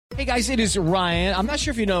Hey, guys, it is Ryan. I'm not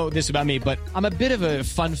sure if you know this about me, but I'm a bit of a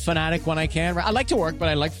fun fanatic when I can. I like to work, but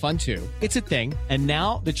I like fun, too. It's a thing. And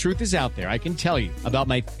now the truth is out there. I can tell you about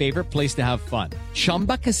my favorite place to have fun.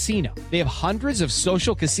 Chumba Casino. They have hundreds of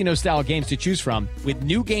social casino-style games to choose from with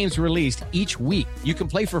new games released each week. You can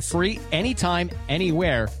play for free anytime,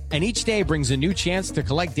 anywhere, and each day brings a new chance to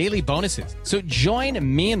collect daily bonuses. So join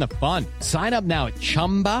me in the fun. Sign up now at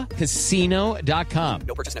ChumbaCasino.com.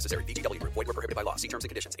 No purchase necessary. VGW Group. Void where prohibited by law. See terms and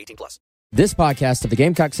conditions. 18+. This podcast of the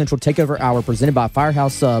Gamecock Central Takeover Hour presented by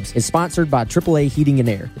Firehouse Subs is sponsored by AAA Heating and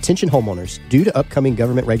Air. Attention homeowners. Due to upcoming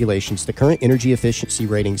government regulations, the current energy efficiency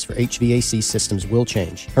ratings for HVAC systems will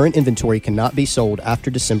change. Current inventory cannot be sold after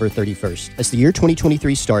December 31st. As the year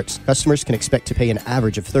 2023 starts, customers can expect to pay an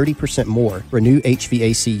average of 30% more for a new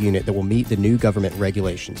HVAC unit that will meet the new government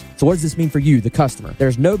regulations. So what does this mean for you, the customer?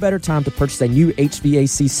 There's no better time to purchase a new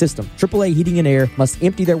HVAC system. AAA Heating and Air must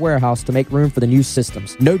empty their warehouse to make room for the new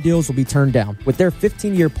systems. No deals will be turned down. With their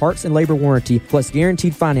 15-year parts and labor warranty plus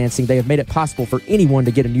guaranteed financing, they have made it possible for anyone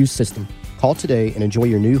to get a new system. Call today and enjoy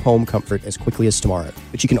your new home comfort as quickly as tomorrow.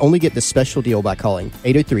 But you can only get this special deal by calling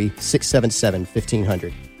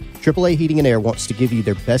 803-677-1500. AAA Heating and Air wants to give you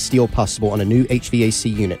their best deal possible on a new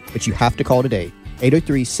HVAC unit, but you have to call today.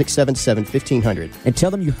 803-677-1500. And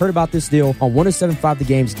tell them you heard about this deal on 107.5 The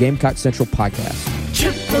Game's Gamecock Central podcast.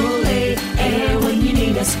 AAA Air when you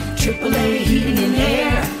need us. AAA Heating and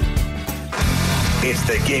Air. It's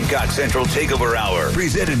the Gamecock Central Takeover Hour,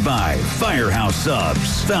 presented by Firehouse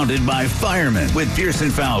Subs, founded by firemen with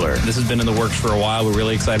Pearson Fowler. This has been in the works for a while. We're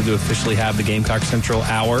really excited to officially have the Gamecock Central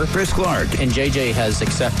Hour. Chris Clark. And JJ has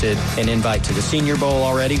accepted an invite to the Senior Bowl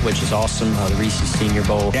already, which is awesome, the Reese's Senior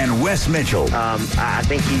Bowl. And Wes Mitchell. I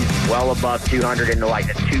think he's well above 200 in the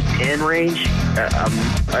 210 range.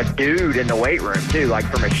 A dude in the weight room, too,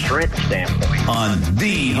 from a strength standpoint. On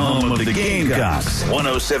the home of the Gamecocks,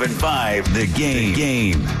 107.5 The Game. 2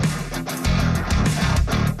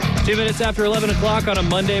 minutes after 11 o'clock on a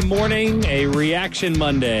Monday morning, a reaction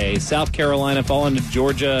Monday. South Carolina falling to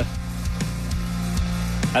Georgia.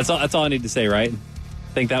 That's all I need to say, right?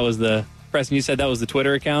 I think that was Preston, you said that was the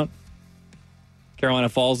Twitter account? Carolina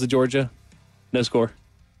falls to Georgia. No score.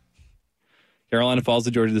 Carolina falls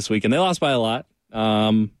to Georgia this week, and they lost by a lot.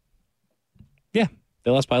 They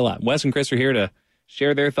lost by a lot. Wes and Chris are here to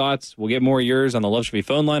share their thoughts. We'll get more of yours on the Love Should Be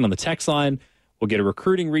phone line, on the text line. We'll get a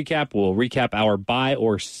recruiting recap. We'll recap our buy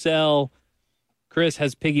or sell. Chris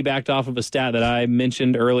has piggybacked off of a stat that I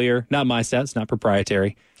mentioned earlier. Not my stat. It's not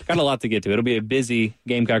proprietary. Got a lot to get to. It'll be a busy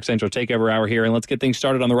Gamecock Central Takeover Hour here, and let's get things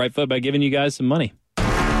started on the right foot by giving you guys some money.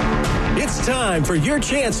 It's time for your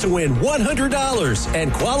chance to win $100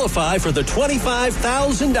 and qualify for the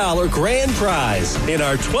 $25,000 grand prize in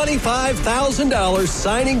our $25,000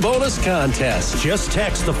 signing bonus contest. Just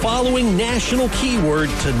text the following national keyword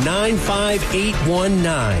to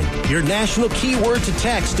 95819. Your national keyword to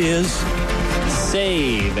text is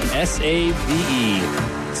SAVE, S-A-V-E.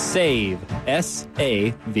 SAVE,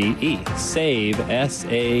 S-A-V-E. SAVE,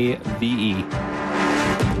 S-A-V-E.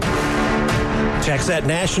 Text that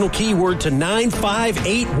national keyword to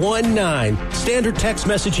 95819. Standard text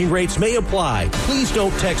messaging rates may apply. Please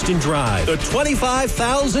don't text and drive. The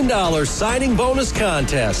 $25,000 signing bonus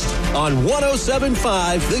contest on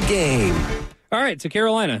 107.5 The Game. All right, so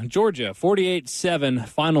Carolina, Georgia, 48-7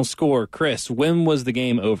 final score. Chris, when was the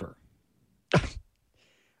game over?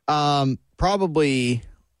 Probably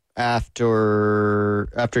after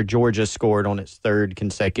Georgia scored on its third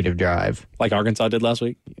consecutive drive, like Arkansas did last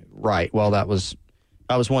week. Right. Well, that was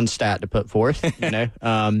one stat to put forth. Yeah.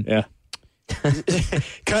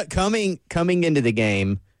 Coming into the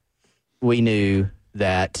game, we knew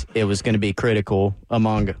that it was going to be critical,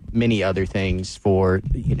 among many other things, for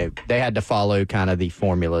they had to follow kind of the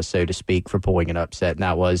formula, so to speak, for pulling an upset, and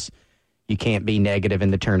that was you can't be negative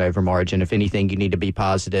in the turnover margin. If anything, you need to be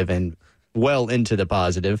positive and well into the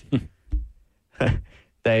positive.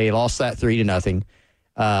 They lost that 3-0.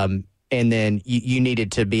 And then you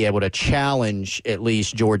needed to be able to challenge at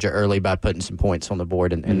least Georgia early by putting some points on the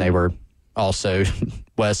board. And they were also,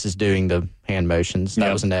 Wes is doing the hand motions.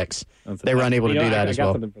 That was an X. They were unable to do that as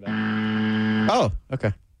well. Oh,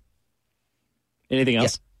 okay. Anything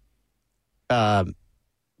else? Yeah.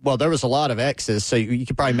 Well, there was a lot of X's, so you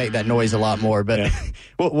could probably make that noise a lot more. But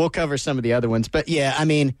we'll cover some of the other ones. But, yeah, I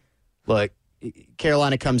mean, look,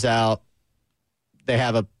 Carolina comes out. They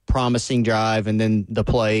have a promising drive, and then the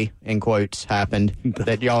play, in quotes, happened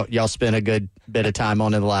that y'all spent a good bit of time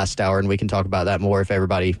on in the last hour, and we can talk about that more if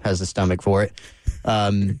everybody has the stomach for it.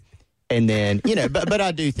 And And then, but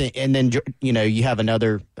I do think, and then, you have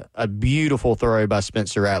a beautiful throw by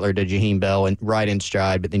Spencer Rattler to Jaheim Bell and right in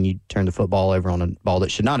stride, but then you turn the football over on a ball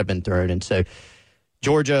that should not have been thrown. And so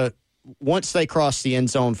Georgia, once they cross the end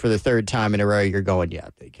zone for the third time in a row, you're going,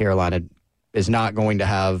 Carolina is not going to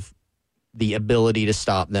have the ability to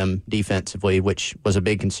stop them defensively, which was a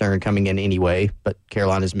big concern coming in anyway, but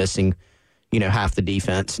Carolina's missing, half the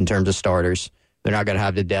defense in terms of starters. They're not going to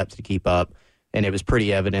have the depth to keep up. And it was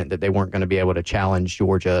pretty evident that they weren't going to be able to challenge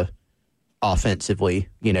Georgia offensively,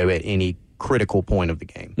 at any critical point of the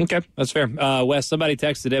game. Okay, that's fair. Wes, somebody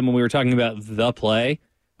texted in when we were talking about the play,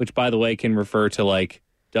 which, by the way, can refer to, like,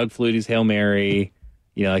 Doug Flutie's Hail Mary,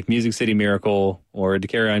 like Music City Miracle, or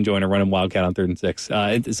Dakereon Joyner running Wildcat on 3rd and 6.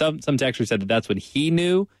 Some texter said that that's when he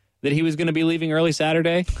knew that he was going to be leaving early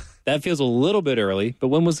Saturday. That feels a little bit early, but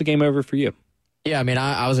when was the game over for you? Yeah, I mean,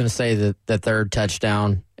 I was going to say the third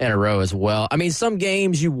touchdown in a row as well. I mean, some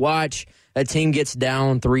games you watch, a team gets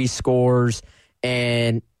down 3 scores,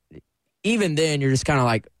 and even then you're just kind of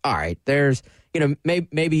like, all right, there's,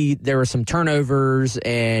 maybe there were some turnovers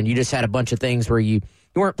and you just had a bunch of things where you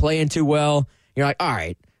weren't playing too well. You're like, all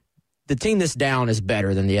right, the team that's down is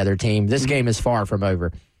better than the other team. This game is far from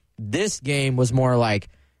over. This game was more like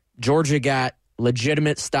Georgia got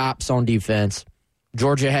legitimate stops on defense.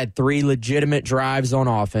 Georgia had 3 legitimate drives on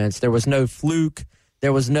offense. There was no fluke.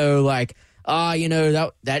 There was no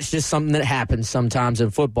that's just something that happens sometimes in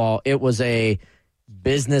football. It was a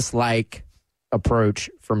business-like approach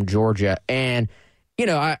from Georgia. And,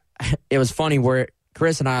 it was funny where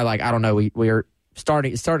Chris and I, I don't know, we were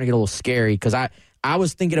starting to get a little scary because I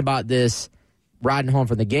was thinking about this riding home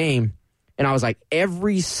from the game, and I was like,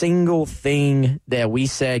 every single thing that we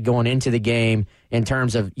said going into the game in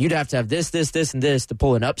terms of you'd have to have this, and this to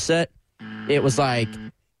pull an upset, it was like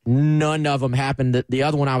none of them happened. The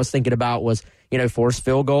other one I was thinking about was, force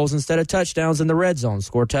field goals instead of touchdowns in the red zone,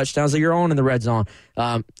 score touchdowns of your own in the red zone.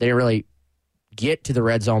 They didn't really get to the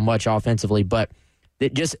red zone much offensively, but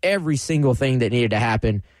just every single thing that needed to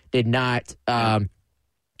happen did not.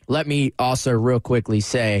 Let me also real quickly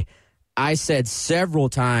say, I said several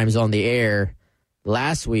times on the air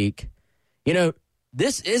last week,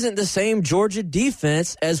 this isn't the same Georgia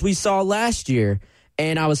defense as we saw last year.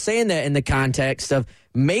 And I was saying that in the context of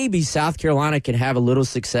maybe South Carolina can have a little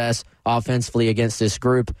success offensively against this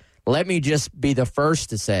group. Let me just be the first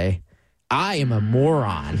to say I am a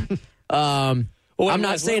moron. I'm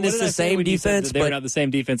not saying it's the same defense, they but were not the same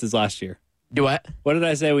defense as last year. Do what? What did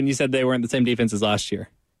I say when you said they weren't the same defense as last year?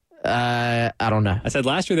 I don't know. I said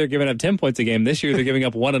last year they're giving up 10 points a game. This year they're giving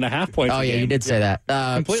up 1.5 points a game. Oh, yeah, you did say that.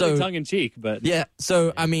 Completely tongue-in-cheek, but... Yeah,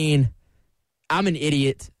 so, I mean, I'm an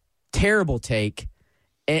idiot. Terrible take.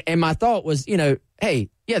 And my thought was, hey,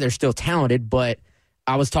 yeah, they're still talented, but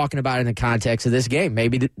I was talking about it in the context of this game.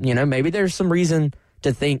 Maybe, maybe there's some reason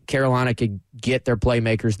to think Carolina could get their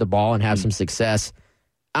playmakers the ball and have some success.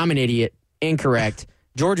 I'm an idiot. Incorrect.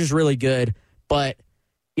 Georgia's really good, but...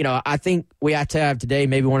 I think we have to have today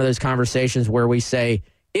maybe one of those conversations where we say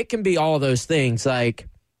it can be all of those things. Like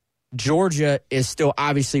Georgia is still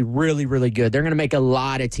obviously really, really good. They're going to make a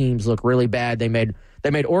lot of teams look really bad. They made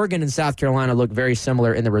Oregon and South Carolina look very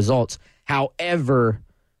similar in the results. However,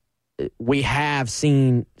 we have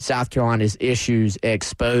seen South Carolina's issues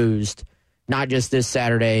exposed, not just this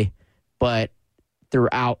Saturday, but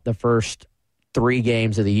throughout the first 3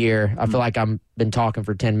 games of the year. I feel like I've been talking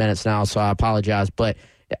for 10 minutes now, so I apologize, but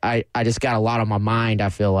I just got a lot on my mind, I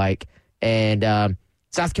feel like. And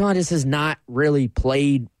South Carolina just has not really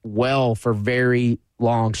played well for very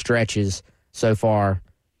long stretches so far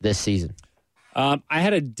this season. I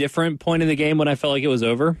had a different point in the game when I felt like it was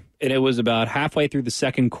over, and it was about halfway through the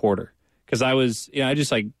second quarter. Because I was, I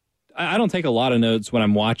don't take a lot of notes when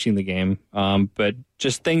I'm watching the game, but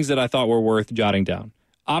just things that I thought were worth jotting down.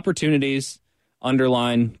 Opportunities,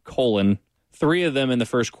 underline, 3 of them in the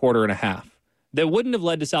first quarter and a half. That wouldn't have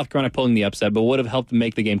led to South Carolina pulling the upset, but would have helped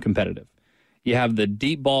make the game competitive. You have the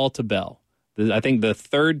deep ball to Bell. I think the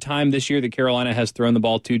 3rd time this year that Carolina has thrown the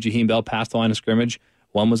ball to Jaheim Bell past the line of scrimmage.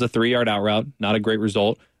 One was a 3-yard out route, not a great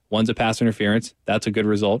result. One's a pass interference. That's a good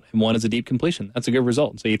result. And one is a deep completion. That's a good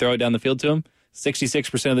result. So you throw it down the field to him,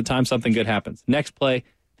 66% of the time something good happens. Next play,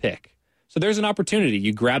 pick. So there's an opportunity.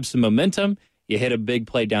 You grab some momentum. You hit a big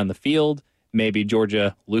play down the field. Maybe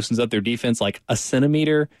Georgia loosens up their defense like a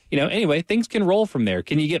centimeter. Anyway, things can roll from there.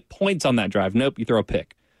 Can you get points on that drive? Nope, you throw a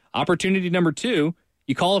pick. Opportunity number 2,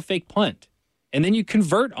 you call a fake punt. And then you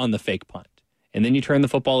convert on the fake punt. And then you turn the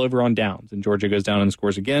football over on downs. And Georgia goes down and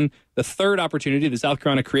scores again. The 3rd opportunity that South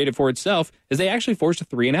Carolina created for itself is they actually forced a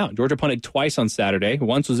 3-and-out. Georgia punted twice on Saturday.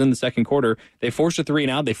 Once was in the second quarter. They forced a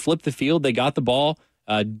 3-and-out. They flipped the field. They got the ball.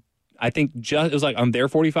 I I think it was like on their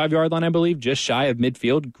 45-yard line, I believe, just shy of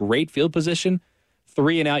midfield. Great field position.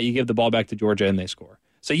 3 and out, you give the ball back to Georgia, and they score.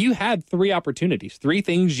 So you had 3 opportunities, 3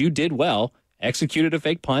 things you did well, executed a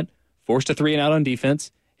fake punt, forced a 3 and out on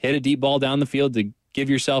defense, hit a deep ball down the field to give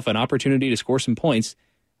yourself an opportunity to score some points,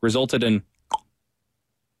 resulted in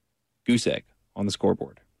goose egg on the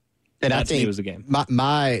scoreboard. And that I think to me was the game.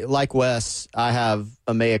 My like Wes, I have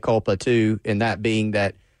a mea culpa too, in that being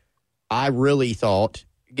that I really thought,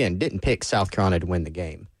 again, didn't pick South Carolina to win the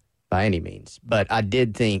game by any means, but I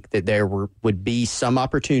did think that there would be some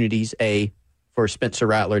opportunities, A, for Spencer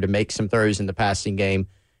Rattler to make some throws in the passing game,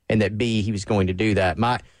 and that B, he was going to do that.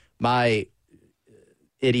 My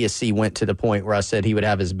idiocy went to the point where I said he would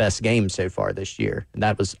have his best game so far this year, and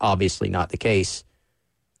that was obviously not the case.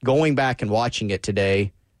 Going back and watching it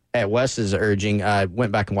today, at Wes's urging, I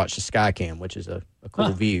went back and watched the Skycam, which is a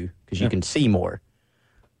cool view because you can see more.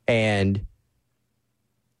 And,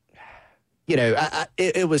 you know,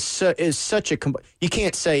 it was such a you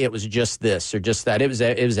can't say it was just this or just that. It was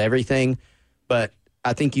everything. But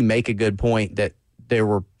I think you make a good point that there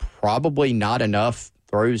were probably not enough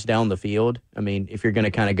throws down the field. I mean, if you're going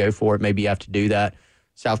to kind of go for it, maybe you have to do that.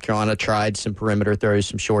 South Carolina tried some perimeter throws,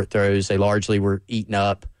 some short throws. They largely were eaten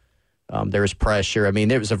up. There was pressure. I mean,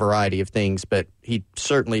 there was a variety of things, but he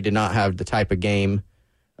certainly did not have the type of game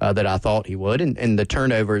that I thought he would. And the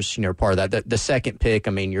turnovers, you know, part of that. The second pick,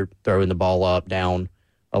 I mean, you're throwing the ball up, down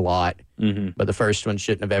a lot. Mm-hmm. But the first one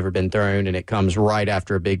shouldn't have ever been thrown, and it comes right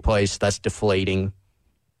after a big play, so that's deflating.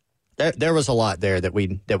 There was a lot there that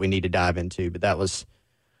we need to dive into, but that was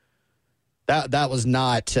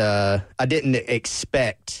not I didn't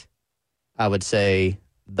expect, I would say,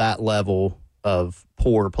 that level of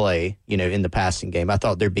poor play, you know, in the passing game. I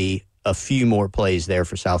thought there'd be a few more plays there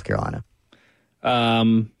for South Carolina.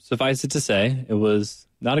 Suffice it to say, it was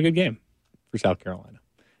not a good game for South Carolina.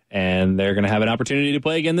 And they're going to have an opportunity to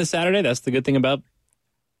play again this Saturday. That's the good thing about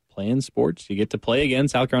playing sports. You get to play again.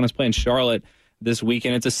 South Carolina's playing Charlotte this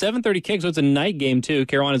weekend. It's a 7:30 kick, so it's a night game, too.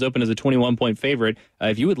 Carolina's open as a 21-point favorite.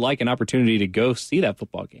 If you would like an opportunity to go see that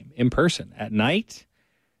football game in person at night,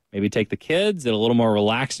 maybe take the kids at a little more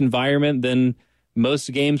relaxed environment than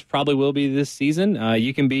most games probably will be this season.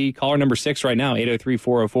 You can be caller number 6 right now,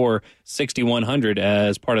 803-404-6100,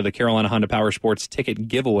 as part of the Carolina Honda Power Sports ticket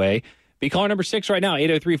giveaway. Be caller number 6 right now,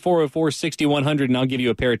 803-404-6100, and I'll give you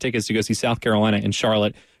a pair of tickets to go see South Carolina and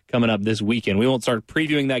Charlotte coming up this weekend. We won't start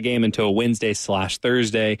previewing that game until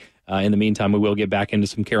Wednesday/Thursday. In the meantime, we will get back into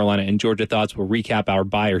some Carolina and Georgia thoughts. We'll recap our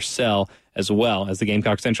buy or sell as well as the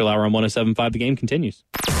Gamecock Central Hour on 107.5. The game continues.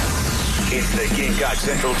 It's the Gamecock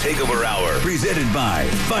Central Takeover Hour, presented by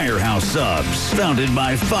Firehouse Subs, founded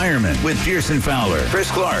by firemen with Pearson Fowler, Chris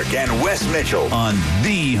Clark, and Wes Mitchell on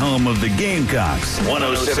the home of the Gamecocks,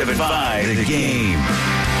 107.5 The Game.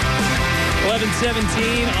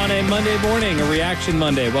 11:17 on a Monday morning, a reaction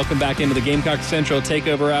Monday. Welcome back into the Gamecock Central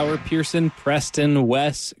Takeover Hour. Pearson, Preston,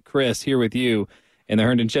 Wes, Chris here with you in the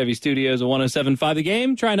Herndon Chevy Studios of 107.5 The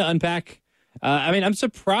Game, trying to unpack. I'm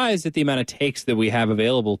surprised at the amount of takes that we have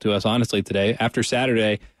available to us, honestly, today. After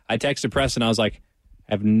Saturday, I texted Preston. I was like,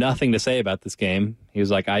 I have nothing to say about this game. He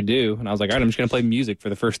was like, I do. And I was like, all right, I'm just going to play music for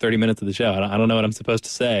the first 30 minutes of the show. I don't know what I'm supposed to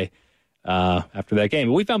say after that game.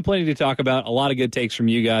 But we found plenty to talk about. A lot of good takes from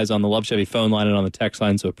you guys on the Love Chevy phone line and on the text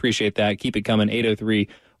line, so appreciate that. Keep it coming,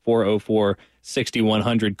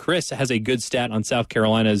 803-404-6100. Chris has a good stat on South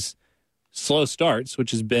Carolina's slow starts,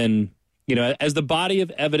 which has been, you know, as the body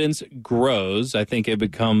of evidence grows, I think it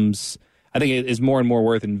is more and more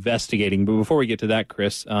worth investigating. But before we get to that,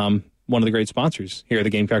 Chris, one of the great sponsors here at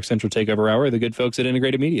the Gamecock Central Takeover Hour, the good folks at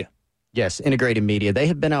Integrated Media. Yes, Integrated Media. They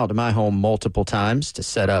have been out to my home multiple times to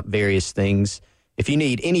set up various things. If you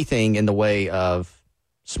need anything in the way of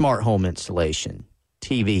smart home installation,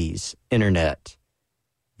 TVs, internet,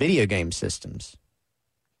 video game systems,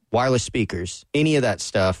 wireless speakers, any of that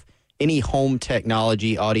stuff, any home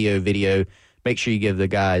technology, audio, video, make sure you give the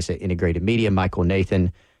guys at Integrated Media, Michael,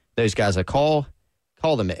 Nathan, those guys a call.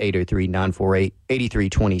 Call them at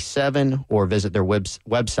 803-948-8327 or visit their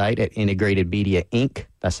website at Integrated Media Inc.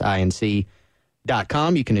 That's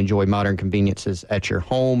INC.com. You can enjoy modern conveniences at your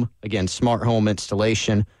home. Again, smart home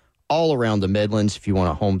installation all around the Midlands. If you want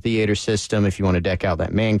a home theater system, if you want to deck out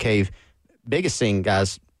that man cave. Biggest thing,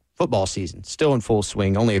 guys, football season still in full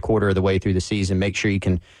swing, only a quarter of the way through the season. Make sure you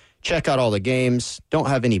can check out all the games. Don't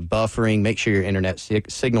have any buffering. Make sure your internet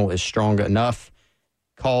signal is strong enough.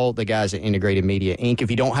 Call the guys at Integrated Media Inc.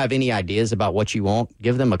 If you don't have any ideas about what you want,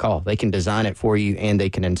 give them a call. They can design it for you and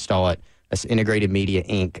they can install it. That's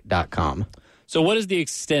integratedmediainc.com. So what is the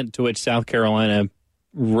extent to which South Carolina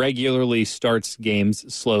regularly starts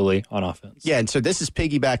games slowly on offense. Yeah, and so this is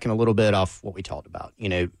piggybacking a little bit off what we talked about.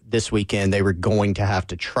 This weekend they were going to have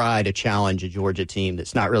to try to challenge a Georgia team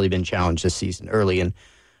that's not really been challenged this season early, and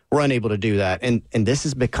were unable to do that. And this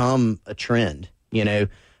has become a trend,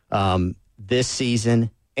 this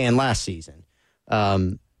season and last season.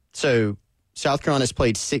 So South Carolina's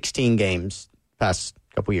played 16 games past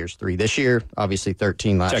couple years, 3 this year, obviously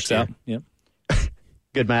 13 last year. Checks out, yep.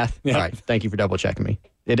 Good math? Yep. All right. Thank you for double-checking me.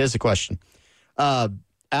 It is a question. Out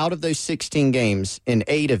of those 16 games, in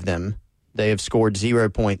 8 of them, they have scored 0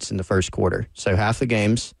 points in the first quarter. So half the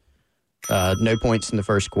games, no points in the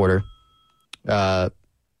first quarter.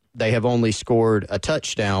 They have only scored a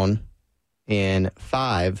touchdown in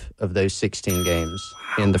 5 of those 16 games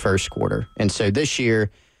in the first quarter. And so this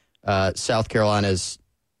year, South Carolina's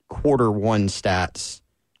quarter 1 stats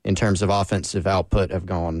in terms of offensive output have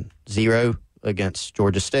gone 0 against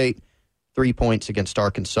Georgia State, 3 points against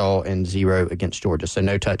Arkansas, and 0 against Georgia. So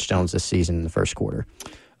no touchdowns this season in the first quarter.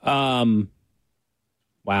 Wow.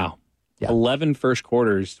 Yeah. 11 first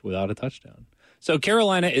quarters without a touchdown. So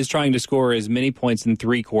Carolina is trying to score as many points in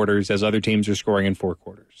 3 quarters as other teams are scoring in 4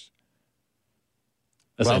 quarters.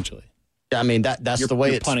 Essentially. Well, I mean, that's the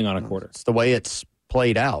way you're punting on a quarter. It's the way it's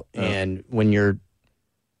played out. Oh. And when you're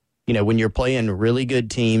playing really good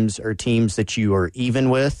teams or teams that you are even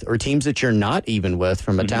with or teams that you're not even with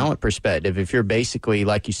from a talent perspective, if you're basically,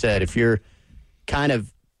 like you said, if you're kind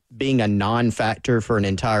of being a non-factor for an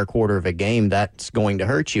entire quarter of a game, that's going to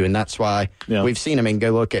hurt you. And that's why we've seen,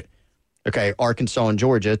 go look at, Arkansas and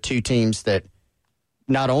Georgia, 2 teams that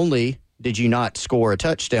not only did you not score a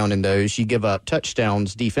touchdown in those, you give up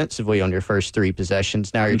touchdowns defensively on your first 3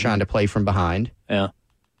 possessions. Now you're trying to play from behind. Yeah.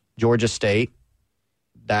 Georgia State,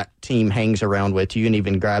 that team hangs around with you and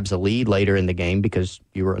even grabs a lead later in the game because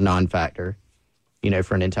you were a non-factor,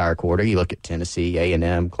 for an entire quarter. You look at Tennessee,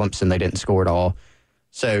 A&M, Clemson, they didn't score at all.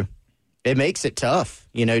 So it makes it tough,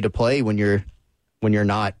 to play when you're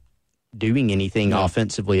not doing anything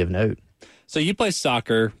offensively of note. So you play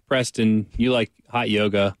soccer, Preston, you like hot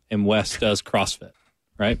yoga, and Wes does CrossFit,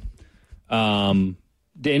 right? Do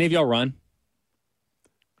any of y'all run?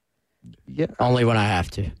 Yeah, only when I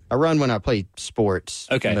have to. I run when I play sports,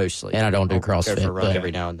 mostly, and I don't do CrossFit. Go for a run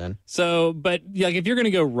every now and then. So, but if you're going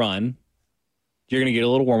to go run, you're going to get a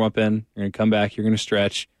little warm up in. You're going to come back. You're going to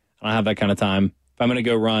stretch. I don't have that kind of time. If I'm going to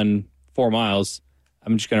go run 4 miles,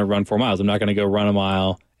 I'm just going to run 4 miles. I'm not going to go run a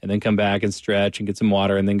mile and then come back and stretch and get some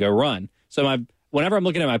water and then go run. So whenever I'm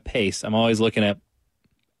looking at my pace, I'm always looking at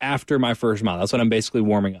after my first mile. That's when I'm basically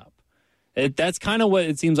warming up. That's kind of what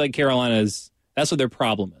it seems like Carolina's. That's what their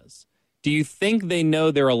problem is. Do you think they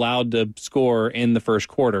know they're allowed to score in the first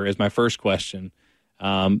quarter is my first question.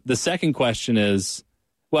 The second question is,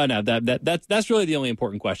 well, no, that's really the only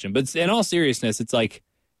important question. But in all seriousness, it's like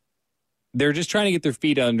they're just trying to get their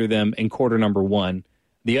feet under them in quarter number 1.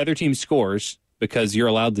 The other team scores because you're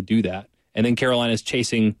allowed to do that. And then Carolina's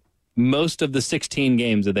chasing most of the 16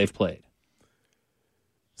 games that they've played.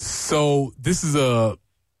 So this is a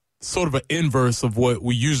sort of an inverse of what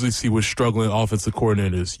we usually see with struggling offensive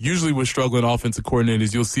coordinators. Usually with struggling offensive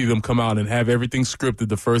coordinators, you'll see them come out and have everything scripted.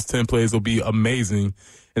 The first 10 plays will be amazing.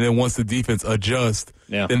 And then once the defense adjusts,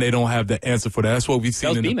 then they don't have the answer for that. That's what we've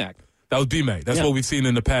seen. That was BMAC. That was BMAC. That's what we've seen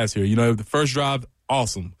in the past here. The first drive,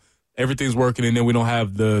 awesome. Everything's working, and then we don't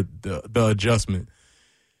have the adjustment.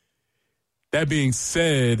 That being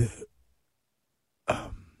said,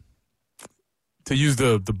 to use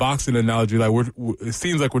the boxing analogy, like it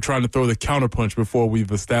seems like we're trying to throw the counterpunch before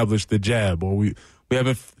we've established the jab, or we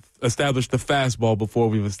haven't established the fastball before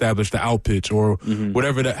we've established the outpitch, or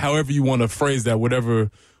whatever however you want to phrase that,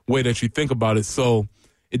 whatever way that you think about it. So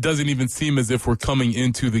it doesn't even seem as if we're coming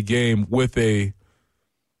into the game with a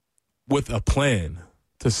plan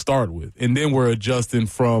to start with, and then we're adjusting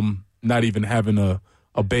from not even having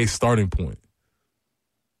a base starting point.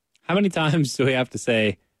 How many times do we have to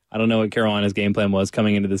say, I don't know what Carolina's game plan was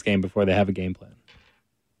coming into this game before they have a game plan?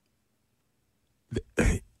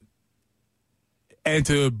 And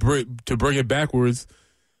to bring it backwards,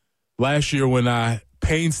 last year when I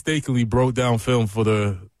painstakingly broke down film for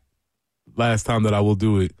the last time that I will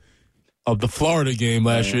do it, of the Florida game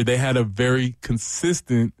last year, they had a very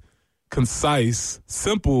consistent, concise,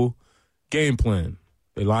 simple game plan.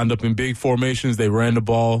 They lined up in big formations. They ran the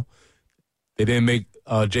ball. They didn't make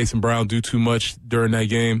Jason Brown do too much during that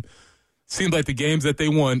game. Seemed like the games that they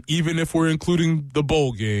won, even if we're including the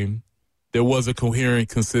bowl game, there was a coherent,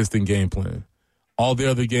 consistent game plan. All the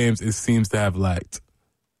other games, it seems to have lacked.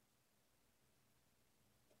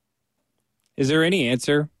 Is there any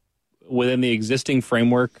answer within the existing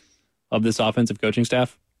framework of this offensive coaching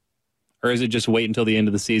staff? Or is it just wait until the end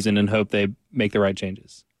of the season and hope they make the right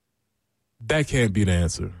changes? That can't be the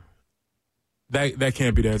answer. That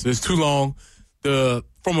can't be the answer. It's too long.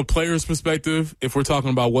 From a player's perspective, if we're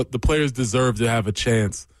talking about what the players deserve to have a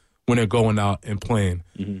chance when they're going out and playing.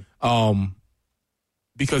 Mm-hmm.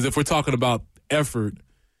 Because if we're talking about effort,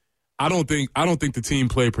 I don't think the team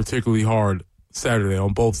played particularly hard Saturday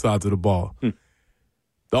on both sides of the ball. The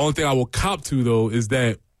only thing I will cop to, though, is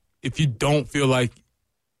that if you don't feel like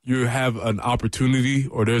you have an opportunity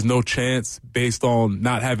or there's no chance based on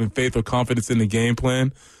not having faith or confidence in the game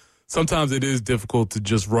plan, sometimes it is difficult to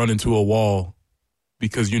just run into a wall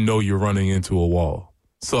because you know you're running into a wall.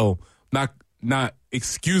 So not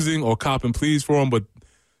excusing or copping pleas for them, but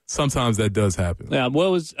sometimes that does happen. Yeah, what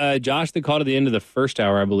was Josh that called at the end of the first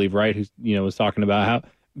hour, I believe, right? Who was talking about how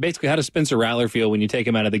does Spencer Rattler feel when you take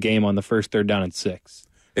him out of the game on the first 3rd down and 6?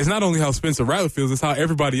 It's not only how Spencer Rattler feels, it's how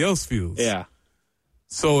everybody else feels. Yeah.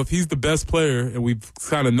 So if he's the best player, and we've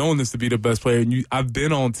kind of known this to be the best player, and I've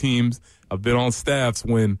been on teams, I've been on staffs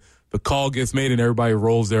when the call gets made and everybody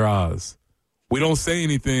rolls their eyes. We don't say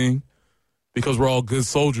anything because we're all good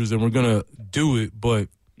soldiers and we're going to do it, but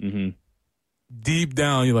deep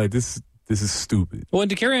down you're like, this is stupid. Well, and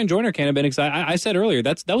Dakereon Joyner can't have been excited. I said earlier,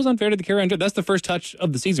 that was unfair to Dakereon Joyner. That's the first touch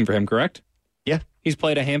of the season for him, correct? Yeah. He's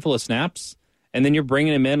played a handful of snaps, and then you're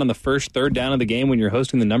bringing him in on the first 3rd down of the game when you're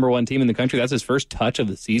hosting the number 1 team in the country. That's his first touch of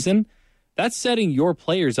the season. That's setting your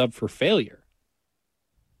players up for failure.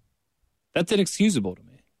 That's inexcusable to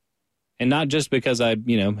me. And not just because I,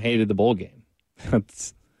 hated the bowl game.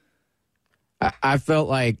 I felt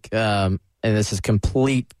like, and this is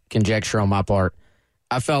complete conjecture on my part,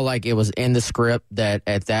 I felt like it was in the script that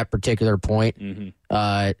at that particular point,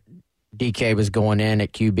 DK was going in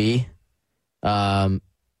at QB.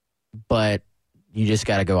 But you just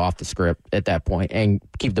got to go off the script at that point and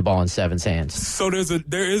keep the ball in Seven's hands. So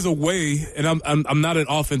there is a way, and I'm not an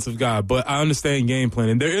offensive guy, but I understand game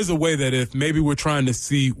planning. There is a way that if maybe we're trying to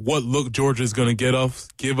see what look Georgia's going to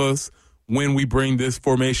give us when we bring this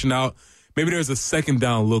formation out, maybe there's a 2nd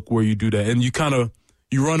down look where you do that, and you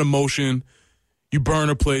run a motion, you burn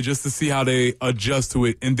a play just to see how they adjust to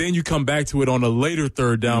it, and then you come back to it on a later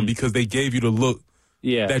 3rd down because they gave you the look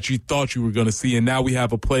that you thought you were going to see, and now we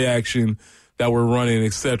have a play action that we're running,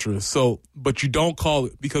 etc. So, but you don't call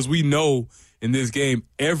it because we know in this game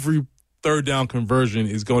every 3rd down conversion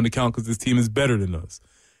is going to count because this team is better than us.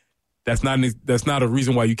 That's not a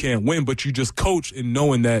reason why you can't win, but you just coach in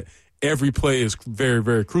knowing that every play is very,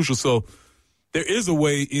 very crucial. So there is a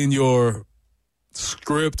way in your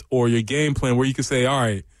script or your game plan where you can say, all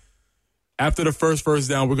right, after the first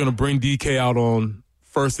down, we're going to bring DK out on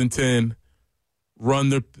 1st and 10, run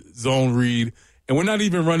the zone read. And we're not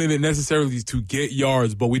even running it necessarily to get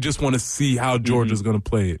yards, but we just want to see how Georgia's going to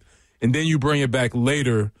play it. And then you bring it back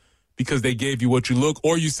later because they gave you what you look,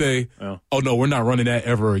 or you say, oh, no, we're not running that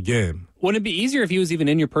ever again. Wouldn't it be easier if he was even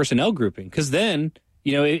in your personnel grouping? Because then,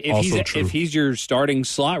 if he's your starting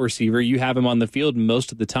slot receiver, you have him on the field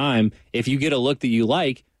most of the time. If you get a look that you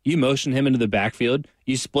like, you motion him into the backfield.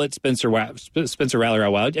 You split Spencer Rattler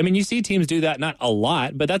out wide. I mean, you see teams do that, not a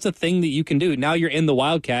lot, but that's a thing that you can do. Now you're in the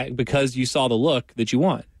Wildcat because you saw the look that you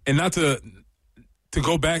want. And not to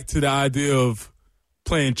go back to the idea of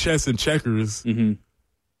playing chess and checkers,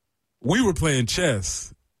 we were playing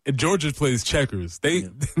chess, and Georgia plays checkers. They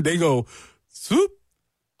go, swoop,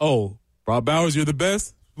 oh, Rob Bowers, you're the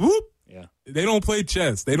best, whoop. Yeah. They don't play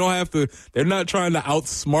chess. They don't have to, they're not trying to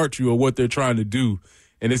outsmart you or what they're trying to do.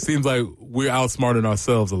 And it seems like we're outsmarting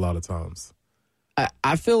ourselves a lot of times.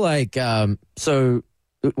 I feel like, so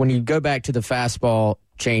when you go back to the fastball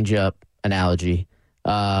changeup analogy,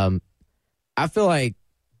 I feel like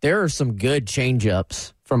there are some good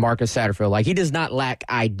changeups from Marcus Satterfield. Like, he does not lack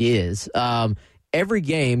ideas. Every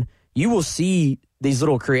game, you will see these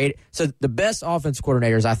little creative. So the best offense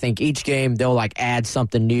coordinators, I think, each game they'll like add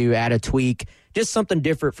something new, add a tweak, just something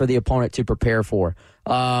different for the opponent to prepare for.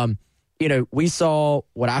 We saw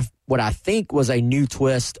what I think was a new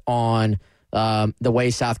twist on the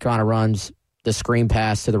way South Carolina runs the screen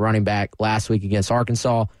pass to the running back last week against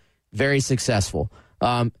Arkansas. Very successful.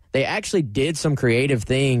 They actually did some creative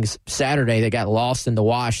things Saturday that got lost in the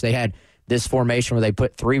wash. They had this formation where they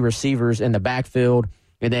put 3 receivers in the backfield,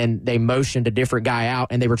 and then they motioned a different guy out,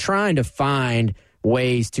 and they were trying to find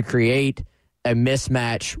ways to create a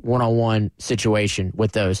mismatch one-on-one situation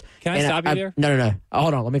with those. Can I stop you there? No.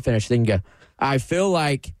 Hold on. Let me finish. Then you can go. I feel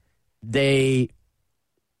like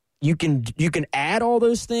you can add all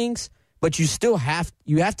those things, but you still have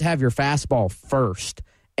to have your fastball first.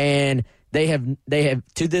 And they have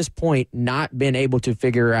to this point not been able to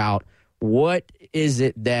figure out what is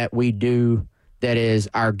it that we do that is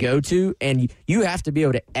our go-to, and you have to be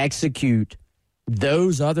able to execute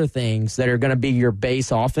those other things that are going to be your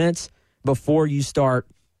base offense before you start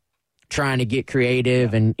trying to get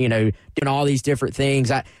creative and, doing all these different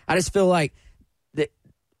things. I just feel like that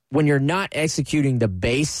when you're not executing the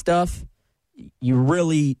base stuff, you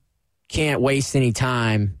really can't waste any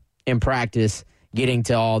time in practice getting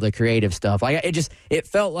to all the creative stuff. Like it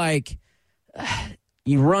felt like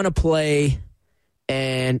you run a play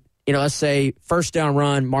and, let's say first down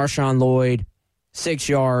run, Marshawn Lloyd, 6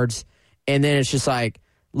 yards, and then it's just like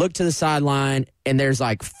look to the sideline and there's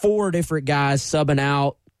like 4 different guys subbing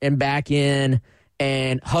out and back in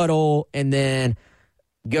and huddle and then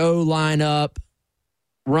go line up,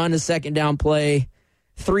 run a second down play.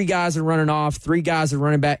 3 guys are running off, 3 guys are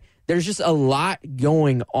running back. There's just a lot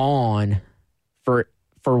going on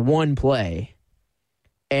for one play.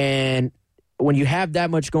 And when you have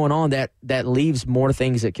that much going on, that leaves more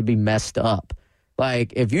things that could be messed up.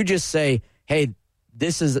 Like if you just say, hey,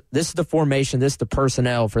 this is the formation, this is the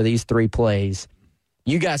personnel for these 3 plays,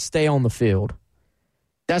 you got to stay on the field.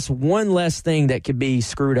 That's one less thing that could be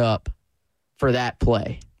screwed up for that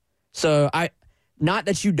play. So not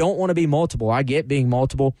that you don't want to be multiple. I get being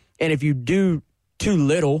multiple. And if you do too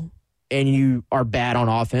little and you are bad on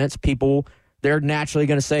offense, they're naturally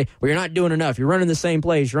going to say, well, you're not doing enough. You're running the same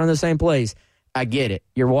plays. I get it.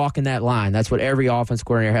 You're walking that line. That's what every offense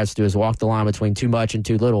coordinator has to do is walk the line between too much and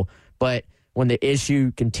too little. But when the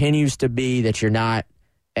issue continues to be that you're not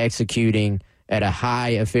executing at a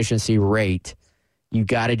high efficiency rate, you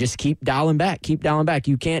got to just keep dialing back.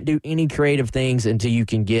 You can't do any creative things until you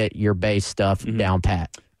can get your base stuff down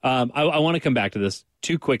pat. I want to come back to this.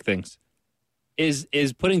 2 quick things. Is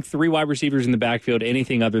putting 3 wide receivers in the backfield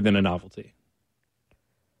anything other than a novelty?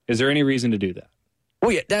 Is there any reason to do that?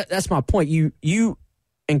 Well, yeah, that's my point. You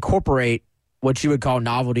incorporate what you would call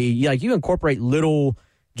novelty. You incorporate little,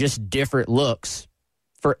 just different looks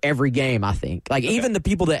for every game, I think. Even the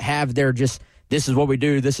people that have their just, this is what we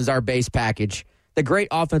do, this is our base package, the great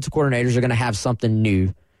offensive coordinators are going to have something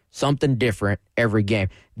new, something different every game.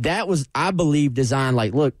 That was, I believe, designed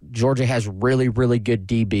look, Georgia has really, really good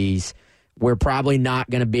DBs. We're probably not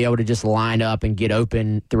going to be able to just line up and get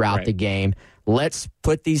open throughout the game. Let's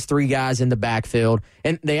put these 3 guys in the backfield.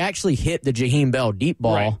 And they actually hit the Jaheim Bell deep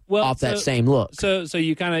ball off that same look. So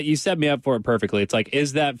you set me up for it perfectly. It's like,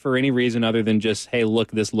 is that for any reason other than just, hey,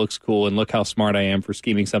 look, this looks cool and look how smart I am for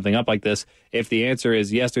scheming something up like this? If the answer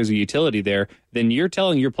is yes, there's a utility there, then you're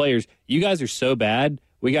telling your players, you guys are so bad,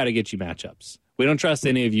 we got to get you matchups. We don't trust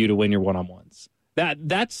any of you to win your one-on-ones.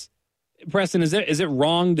 That's Preston, is it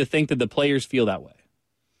wrong to think that the players feel that way?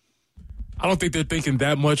 I don't think they're thinking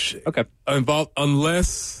that much involved,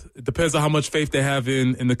 unless it depends on how much faith they have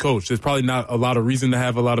in the coach. There's probably not a lot of reason to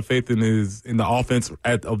have a lot of faith in the offense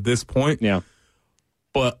of this point. Yeah.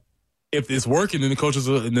 But if it's working, then the coaches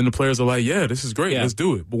and then the players are like, yeah, this is great. Let's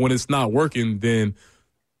do it. But when it's not working, then,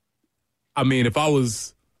 if I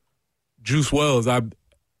was Juice Wells,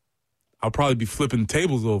 I'll probably be flipping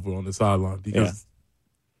tables over on the sideline because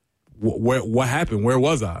what happened? Where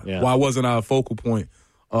was I? Yeah. Why wasn't I a focal point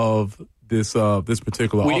of this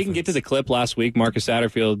particular We offense? didn't get to the clip last week. Marcus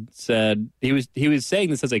Satterfield said he was saying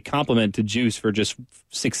this as a compliment to Juice for just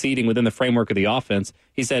succeeding within the framework of the offense.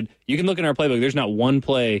 He said, you can look in our playbook. There's not one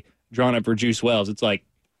play drawn up for Juice Wells. It's like,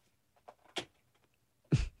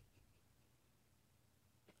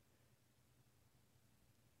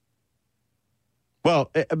 well,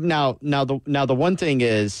 now the one thing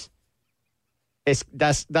is,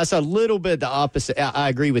 that's a little bit the opposite. I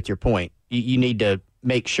agree with your point. You need to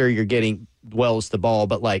make sure you're getting Wells the ball,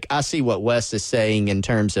 but I see what Wes is saying in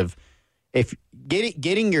terms of if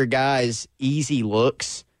getting your guys easy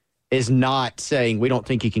looks is not saying we don't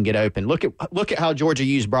think you can get open. Look at how Georgia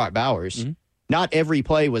used Brock Bowers. Mm-hmm. Not every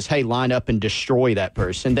play was, hey, line up and destroy that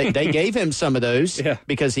person. They gave him some of those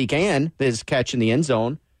because he can. His catch in the end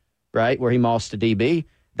zone, right, where he mossed a DB.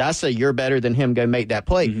 That's you're better than him, go make that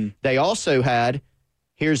play. Mm-hmm. They also had,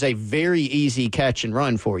 here's a very easy catch and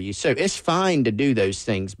run for you. So it's fine to do those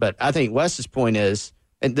things. But I think Wes's point is,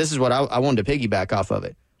 and this is what I wanted to piggyback off of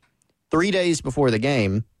it. 3 days before the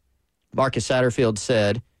game, Marcus Satterfield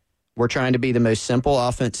said, we're trying to be the most simple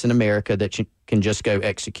offense in America that you can just go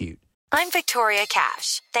execute. I'm Victoria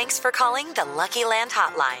Cash. Thanks for calling the Lucky Land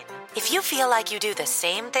Hotline. If you feel like you do the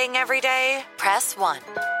same thing every day, press 1.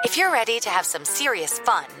 If you're ready to have some serious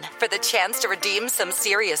fun for the chance to redeem some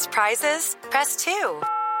serious prizes, press 2.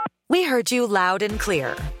 We heard you loud and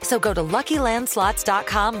clear. So go to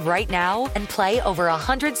LuckyLandSlots.com right now and play over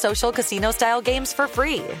 100 social casino-style games for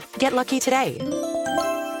free. Get lucky today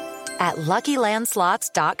at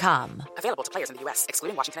LuckyLandSlots.com. Available to players in the U.S.,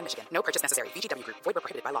 excluding Washington and Michigan. No purchase necessary. VGW Group. Void where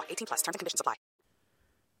prohibited by law. 18+. Terms and conditions apply.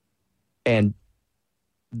 And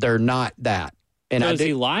they're not that. And So is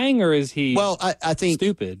he lying or is he I think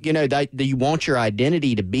stupid? You know, that you want your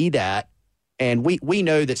identity to be that. And we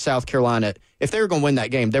know that South Carolina, if they were going to win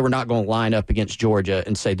that game, they were not going to line up against Georgia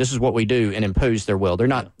and say, this is what we do, and impose their will. They're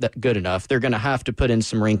not that good enough. They're going to have to put in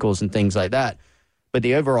some wrinkles and things like that. But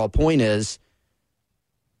the overall point is,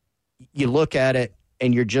 you look at it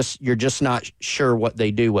and you're just not sure what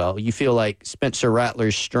they do well. You feel like Spencer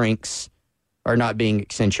Rattler's strengths are not being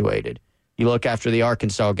accentuated. You look after the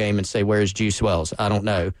Arkansas game and say, where's Juice Wells? I don't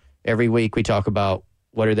know. Every week we talk about,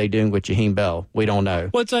 what are they doing with Jaheim Bell? We don't know.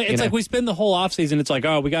 Well, it's like we spend the whole offseason. It's like,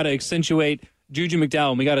 we got to accentuate Juju McDowell,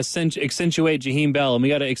 and we got to accentuate Jaheim Bell, and we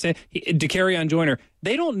got to DeCarrion Joyner.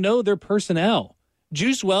 They don't know their personnel.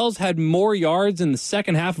 Juice Wells had more yards in the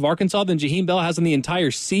second half of Arkansas than Jaheim Bell has in the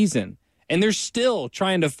entire season. And they're still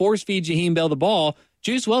trying to force-feed Jaheim Bell the ball.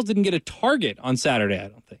 Juice Wells didn't get a target on Saturday, I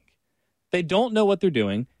don't think. They don't know what they're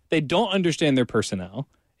doing. They don't understand their personnel.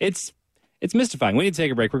 It's mystifying. We need to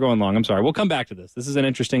take a break. We're going long. I'm sorry. We'll come back to this. This is an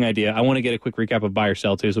interesting idea. I want to get a quick recap of buy or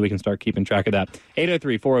sell, too, so we can start keeping track of that.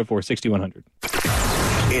 803-404-6100.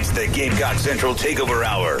 It's the Gamecock Central Takeover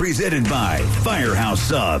Hour, presented by Firehouse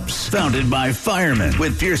Subs, founded by firemen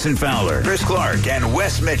with Pearson Fowler, Chris Clark, and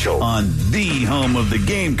Wes Mitchell on the home of the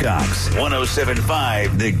Gamecocks,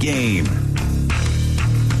 107.5 The Game.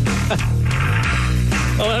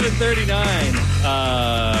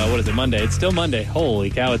 11:39. What is it, Monday? It's still Monday.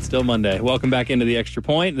 Holy cow, it's still Monday. Welcome back into the Extra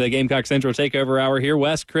Point, the Gamecock Central Takeover Hour here.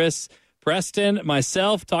 Wes, Chris, Preston,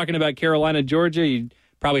 myself, talking about Carolina, Georgia. You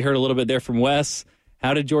probably heard a little bit there from Wes.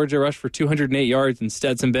 How did Georgia rush for 208 yards, and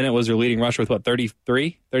Stetson Bennett was their leading rusher with,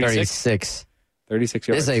 33? 36? 36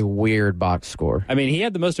 yards. This is a weird box score. I mean, he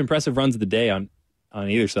had the most impressive runs of the day on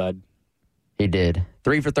either side. He did.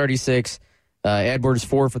 3 for 36. Edwards,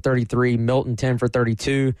 4 for 33. Milton, 10 for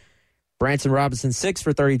 32. Branson Robinson, 6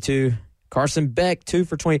 for 32. Carson Beck, 2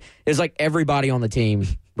 for 20. It was like everybody on the team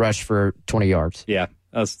rushed for 20 yards. Yeah,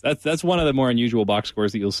 that's one of the more unusual box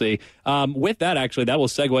scores that you'll see. With that, actually, that will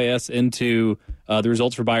segue us into the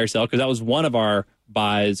results for buy or sell, because that was one of our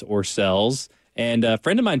buys or sells. And a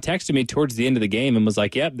friend of mine texted me towards the end of the game and was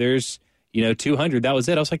like, yep, there's 200. That was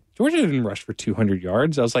it. I was like, Georgia didn't rush for 200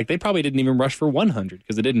 yards. I was like, they probably didn't even rush for 100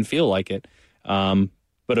 because it didn't feel like it.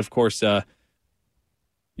 But, of course,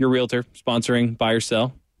 your realtor sponsoring buy or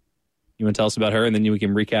sell. You want to tell us about her, and then we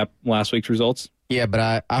can recap last week's results? Yeah,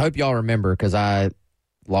 but I hope y'all remember, because I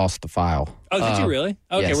lost the file. Oh, did you really?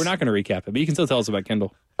 Okay, yes. We're not going to recap it, but you can still tell us about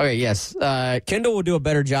Kendall. Okay, yes. Kendall will do a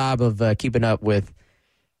better job of keeping up with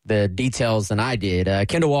the details than I did.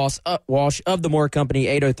 Kendall Walsh of the Moore Company,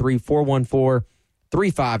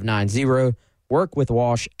 803-414-3590.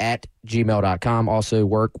 workwithwalsh@gmail.com. Also,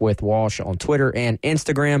 work with Walsh on Twitter and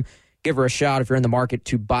Instagram. Give her a shout if you're in the market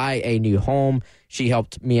to buy a new home. She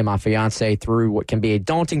helped me and my fiance through what can be a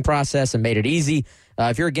daunting process and made it easy.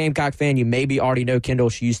 If you're a Gamecock fan, you maybe already know Kendall.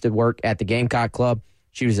 She used to work at the Gamecock Club.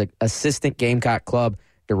 She was an assistant Gamecock Club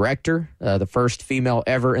director, the first female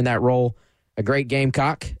ever in that role. A great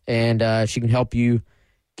Gamecock, and she can help you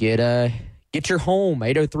get your home.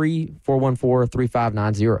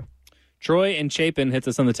 803-414-3590. Troy and Chapin hits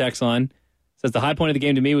us on the text line. Says the high point of the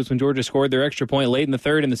game to me was when Georgia scored their extra point late in the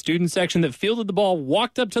third, and the student section that fielded the ball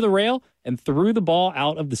walked up to the rail and threw the ball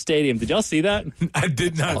out of the stadium. Did y'all see that? I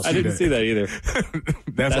did not. I didn't see that either.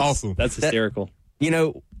 That's awesome. That's hysterical.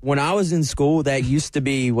 When I was in school, that used to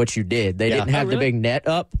be what you did. They didn't have the big net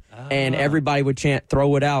up, and everybody would chant,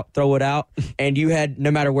 throw it out, throw it out. And you had,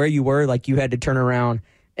 no matter where you were, like you had to turn around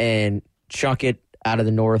and chuck it out of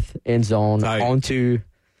the north end zone onto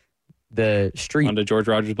the street. Onto George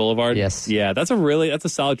Rogers Boulevard? Yes. Yeah, that's a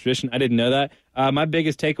solid tradition. I didn't know that. My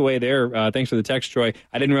biggest takeaway there, thanks for the text, Troy,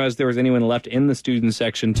 I didn't realize there was anyone left in the student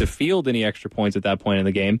section to field any extra points at that point in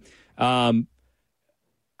the game. I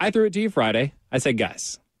threw it to you Friday. I said,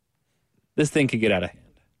 guys, this thing could get out of hand,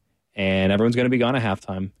 and everyone's going to be gone at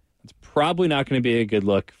halftime. It's probably not going to be a good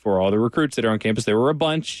look for all the recruits that are on campus. There were a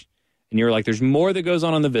bunch, and you were like, there's more that goes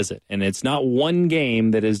on the visit, and it's not one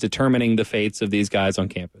game that is determining the fates of these guys on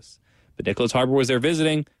campus. But Nicholas Harbor was there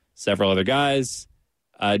visiting, several other guys.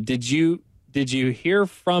 Did you hear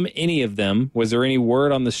from any of them? Was there any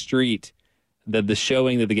word on the street that the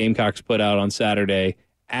showing that the Gamecocks put out on Saturday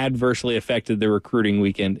adversely affected the recruiting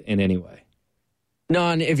weekend in any way? No,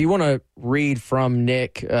 and if you want to read from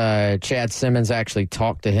Nick, Chad Simmons actually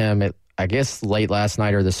talked to him I guess late last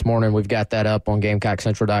night or this morning. We've got that up on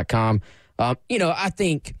GamecockCentral.com. I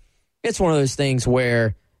think it's one of those things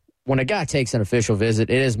where when a guy takes an official visit,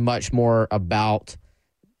 it is much more about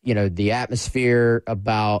the atmosphere,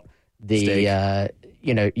 about the,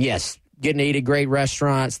 yes, getting to eat at great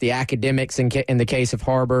restaurants, the academics in the case of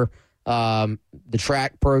Harbor, the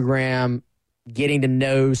track program, getting to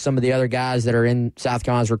know some of the other guys that are in South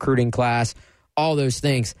Carolina's recruiting class, all those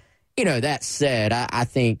things. That said, I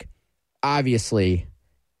think obviously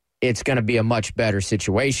it's going to be a much better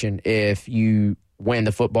situation if you win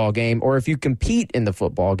the football game or if you compete in the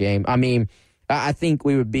football game. I mean, I think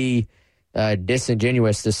we would be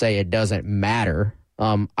disingenuous to say it doesn't matter.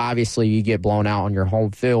 Obviously, you get blown out on your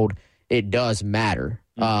home field. It does matter.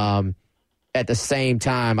 At the same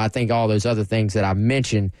time, I think all those other things that I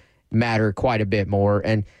mentioned matter quite a bit more.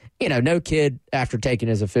 And, no kid after taking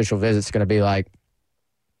his official visit is going to be like,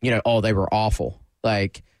 oh, they were awful.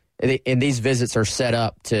 Like, and these visits are set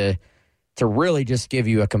up to really just give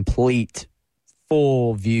you a complete,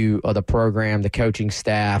 full view of the program, the coaching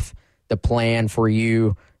staff, the plan for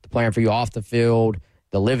you off the field,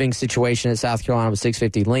 the living situation at South Carolina with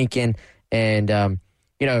 650 Lincoln. And,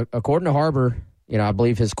 according to Harbor, I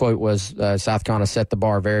believe his quote was South Carolina set the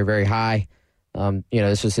bar very, very high.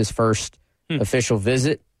 This was his first official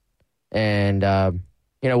visit. And,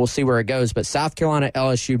 we'll see where it goes. But South Carolina,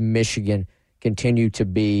 LSU, Michigan continue to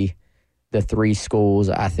be the three schools,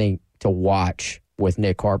 I think, to watch with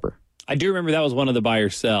Nick Harbor. I do remember that was one of the buy or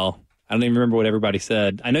sell. I don't even remember what everybody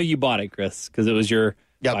said. I know you bought it, Chris, because it was your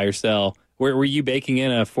buy or sell. Were you baking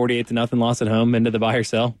in a 48-0 loss at home into the buy or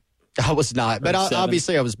sell? I was not, but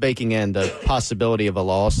obviously I was baking in the possibility of a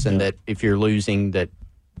loss, and that if you're losing, that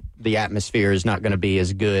the atmosphere is not going to be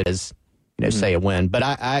as good as, say, a win. But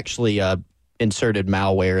I actually inserted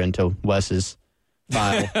malware into Wes's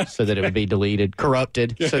file so that it would be deleted,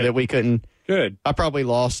 corrupted, so that we couldn't. Good. I probably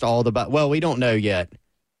lost all the well, we don't know yet.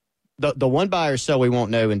 The one buy or sell we won't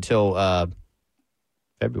know until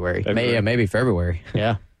February. Maybe February.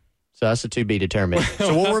 Yeah. So that's a to be determined.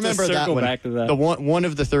 So we'll remember that one. Back to that. The one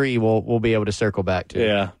of the three we'll be able to circle back to.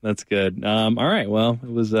 Yeah, that's good. All right. Well, it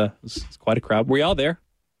was quite a crowd. Were you all there?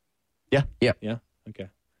 Yeah. Yeah. Okay.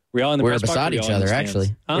 Were you all in the press box? We were beside each other,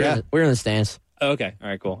 actually. Huh? Yeah. We're in the stands. Oh, okay. All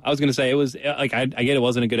right, cool. I was going to say, it was, I get it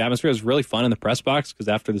wasn't a good atmosphere. It was really fun in the press box because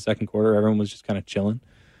after the second quarter, everyone was just kind of chilling.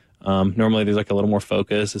 Normally, there's a little more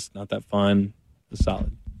focus. It's not that fun. It's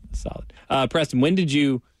solid. Preston, when did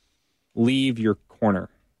you leave your corner?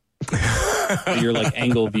 Your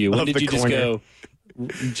angle view. When did you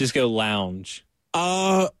just go lounge?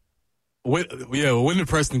 When did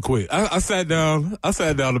Preston quit? I sat down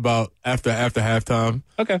about after halftime.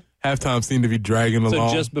 Okay. Halftime seemed to be dragging along.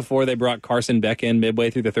 So just before they brought Carson Beck in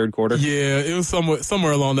midway through the third quarter? Yeah, it was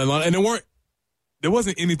somewhere along that line. And there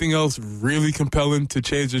wasn't anything else really compelling to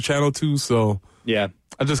change the channel to, so yeah.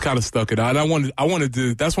 I just kind of stuck it out. And I wanted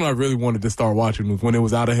to, that's when I really wanted to start watching, was when it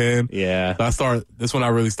was out of hand. Yeah. So that's when I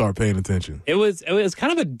really started paying attention. It was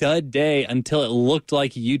kind of a dud day until it looked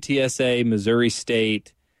like UTSA, Missouri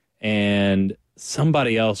State, and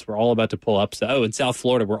somebody else were all about to pull upsets. Oh, in South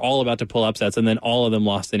Florida, we're all about to pull upsets, and then all of them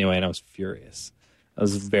lost anyway, and I was furious. That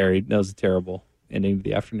was a terrible ending to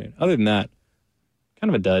the afternoon. Other than that, kind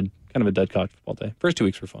of a dud college football day. First 2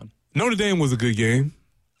 weeks were fun. Notre Dame was a good game.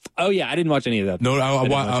 Oh, yeah, I didn't watch any of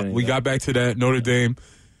that. We got back to that. Notre Dame.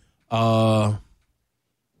 Auburn,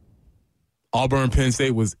 Penn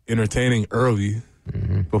State was entertaining early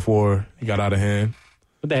before it got out of hand.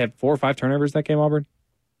 But they had 4 or 5 turnovers that game, Auburn?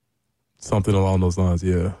 Something along those lines,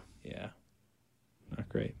 yeah. Yeah. Not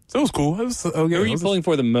great. So it was cool. Who are you pulling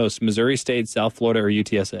for the most, Missouri State, South Florida, or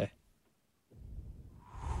UTSA?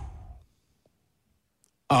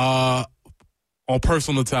 On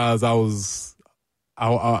personal ties,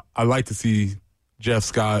 I like to see Jeff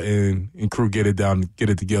Scott and crew get it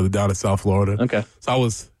together down in South Florida. Okay. So I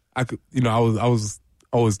was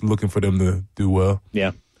always looking for them to do well.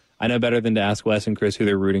 Yeah. I know better than to ask Wes and Chris who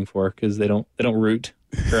they're rooting for because they don't root.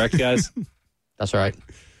 Correct, guys? That's right.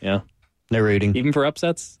 Yeah. No rooting. Even for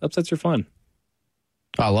upsets? Upsets are fun.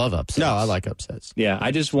 I love upsets. No, I like upsets. Yeah,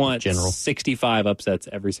 I just want 65 upsets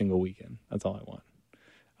every single weekend. That's all I want.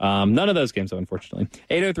 None of those games, though, unfortunately.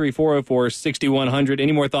 803-404-6100.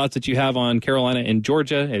 Any more thoughts that you have on Carolina and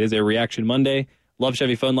Georgia? It is a Reaction Monday. Love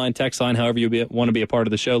Chevy phone line, text line, however you want to be a part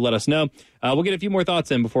of the show, let us know. We'll get a few more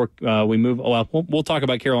thoughts in before we move. Well, we'll talk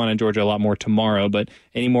about Carolina and Georgia a lot more tomorrow, but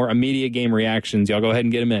any more immediate game reactions, y'all go ahead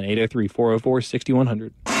and get them in.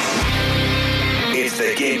 803-404-6100. It's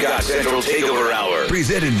the Gamecock Central Takeover Hour,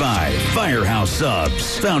 presented by Firehouse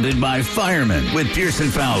Subs, founded by firemen, with Pearson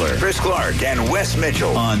Fowler, Chris Clark, and Wes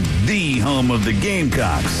Mitchell on the home of the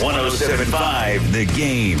Gamecocks, 107.5 The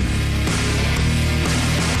Game.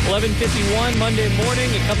 11:51 Monday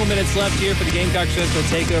morning. A couple minutes left here for the Gamecock Central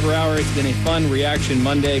Takeover Hour. It's been a fun Reaction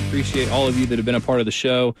Monday. Appreciate all of you that have been a part of the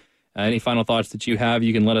show. Any final thoughts that you have,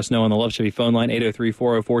 you can let us know on the Love Chevy phone line,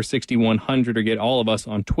 803-404-6100, or get all of us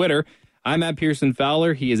on Twitter. I'm at Pearson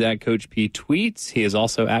Fowler. He is at Coach P Tweets. He is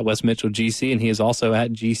also at Wes Mitchell GC, and he is also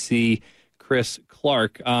at GC Chris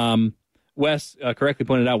Clark. Wes correctly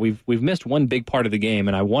pointed out we've missed one big part of the game,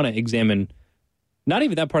 and I want to examine not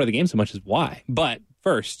even that part of the game so much as why. But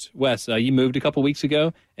first, Wes, you moved a couple weeks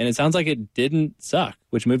ago, and it sounds like it didn't suck,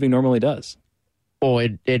 which moving normally does. Well,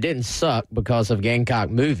 it didn't suck because of Gamecock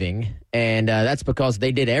moving, and that's because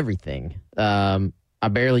they did everything. I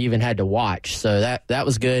barely even had to watch, so that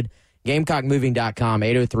was good. GamecockMoving.com,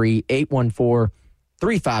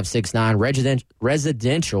 803-814-3569.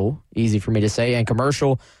 Residential, easy for me to say, and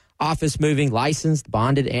commercial, office moving, licensed,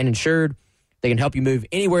 bonded, and insured. They can help you move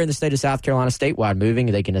anywhere in the state of South Carolina, statewide moving.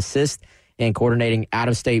 They can assist in coordinating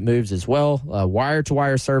out-of-state moves as well,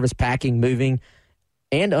 wire-to-wire service, packing, moving,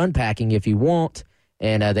 and unpacking if you want.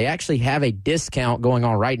 And they actually have a discount going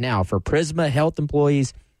on right now for Prisma Health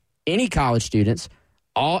employees, any college students,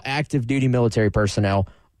 all active duty military personnel,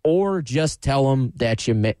 or just tell them that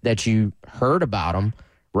you heard about them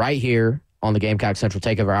right here on the Gamecock Central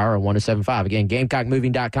Takeover Hour at 107.5. Again,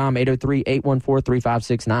 GamecockMoving.com,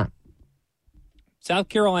 803-814-3569. South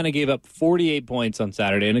Carolina gave up 48 points on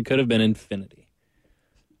Saturday, and it could have been infinity.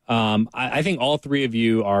 I think all three of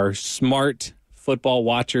you are smart football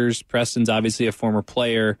watchers. Preston's obviously a former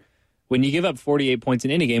player. When you give up 48 points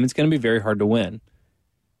in any game, it's going to be very hard to win.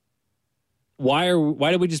 Why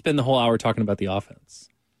did we just spend the whole hour talking about the offense?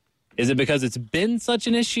 Is it because it's been such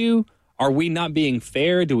an issue? Are we not being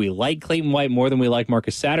fair? Do we like Clayton White more than we like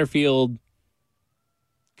Marcus Satterfield?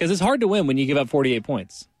 Because it's hard to win when you give up 48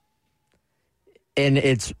 points. And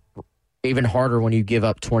it's even harder when you give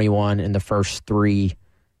up 21 in the first three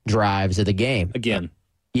drives of the game. Again.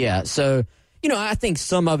 Yeah, so I think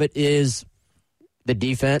some of it is the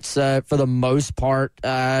defense, for the most part,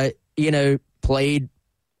 played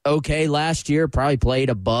okay last year, probably played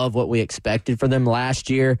above what we expected for them last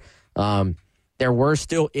year. There were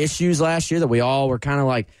still issues last year that we all were kind of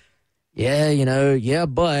like,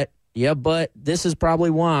 but this is probably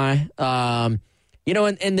why. And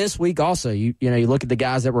this week also, you look at the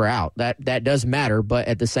guys that were out. That does matter, but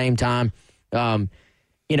at the same time, there's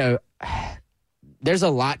a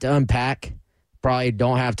lot to unpack. Probably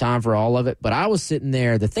don't have time for all of it, but I was sitting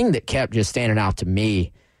there. The thing that kept just standing out to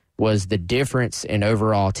me was the difference in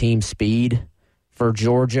overall team speed for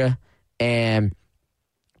Georgia and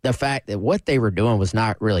the fact that what they were doing was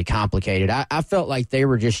not really complicated. I felt like they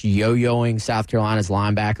were just yo-yoing South Carolina's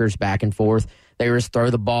linebackers back and forth. They would just throw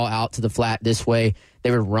the ball out to the flat this way. They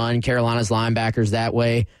would run Carolina's linebackers that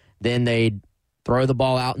way. Then they'd throw the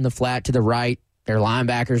ball out in the flat to the right. Their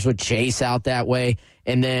linebackers would chase out that way.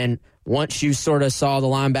 And then once you sort of saw the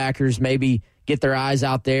linebackers maybe get their eyes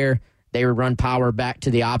out there, they would run power back to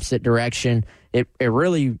the opposite direction. It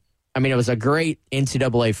really, it was a great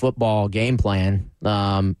NCAA football game plan,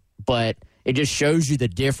 but it just shows you the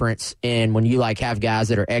difference in when you have guys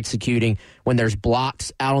that are executing when there's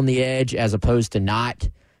blocks out on the edge as opposed to not.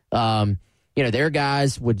 Their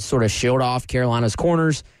guys would sort of shield off Carolina's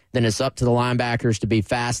corners. Then it's up to the linebackers to be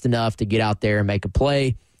fast enough to get out there and make a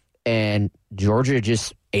play. And Georgia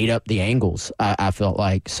just ate up the angles, I felt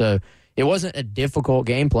like. So it wasn't a difficult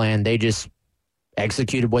game plan. They just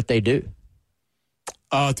executed what they do.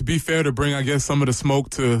 To be fair, to bring, I guess, some of the smoke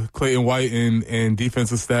to Clayton White and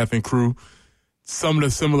defensive staff and crew, some of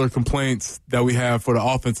the similar complaints that we have for the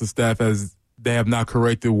offensive staff as they have not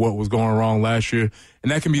corrected what was going wrong last year.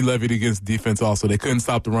 And that can be levied against defense also. They couldn't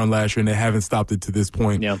stop the run last year, and they haven't stopped it to this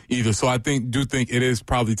point either. So I do think it is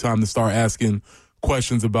probably time to start asking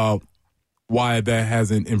questions about why that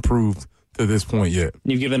hasn't improved to this point yet.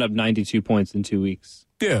 You've given up 92 points in 2 weeks.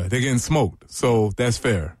 Yeah, they're getting smoked. So that's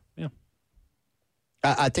fair. Yeah.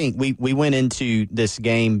 I think we went into this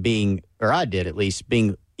game being, or I did at least,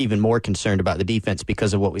 being even more concerned about the defense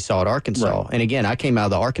because of what we saw at Arkansas. Right. And again, I came out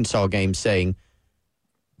of the Arkansas game saying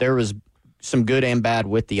there was some good and bad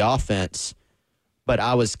with the offense, but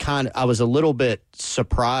I was a little bit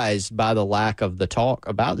surprised by the lack of the talk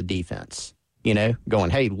about the defense. Going,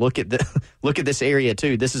 hey, look at this area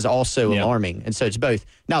too. This is also alarming. And so it's both.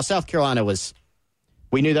 Now, South Carolina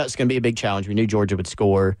we knew that was going to be a big challenge. We knew Georgia would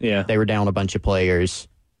score. Yeah. They were down a bunch of players.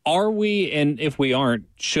 Are we, and if we aren't,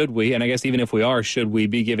 should we, and I guess even if we are, should we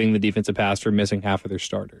be giving the defense a pass for missing half of their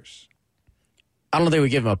starters? I don't think we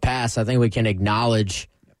give them a pass. I think we can acknowledge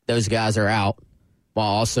those guys are out while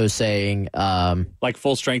also saying...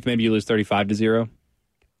 full strength, maybe you lose 35-0?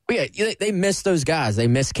 Yeah, they miss those guys. They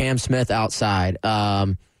miss Cam Smith outside.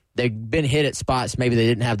 they've been hit at spots maybe they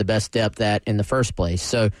didn't have the best depth at in the first place.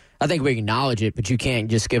 So I think we acknowledge it, but you can't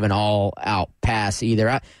just give an all-out pass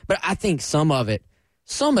either. But I think some of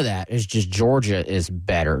that is just Georgia is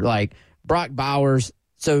better. Like Brock Bowers,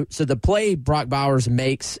 so the play Brock Bowers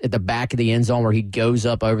makes at the back of the end zone where he goes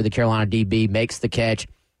up over the Carolina DB, makes the catch,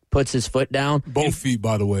 puts his foot down. Both feet,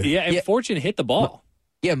 by the way. Yeah, and Fortune hit the ball.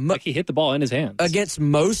 Yeah, like he hit the ball in his hands. Against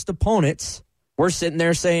most opponents, we're sitting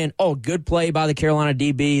there saying, oh, good play by the Carolina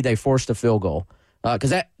DB. They forced a field goal.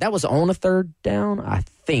 Because that was on a third down, I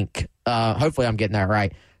think. Hopefully I'm getting that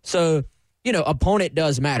right. So, opponent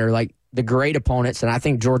does matter. Like the great opponents, and I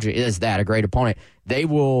think Georgia is that, a great opponent, they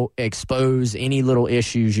will expose any little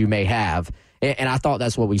issues you may have. And I thought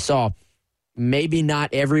that's what we saw. Maybe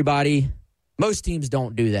not everybody. Most teams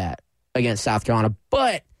don't do that against South Carolina.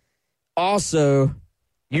 But also,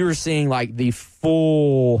 you were seeing like the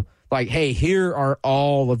full, like, hey, here are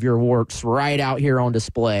all of your works right out here on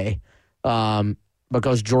display.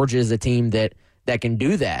 Because Georgia is a team that can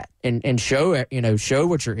do that and show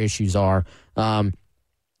what your issues are.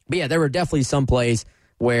 But yeah, there were definitely some plays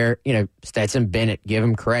where, Stetson Bennett, give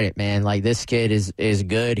him credit, man. Like this kid is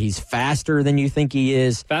good. He's faster than you think he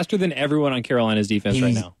is. Faster than everyone on Carolina's defense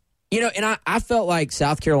right now. And I felt like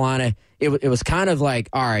South Carolina, it was kind of like,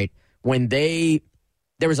 all right, when there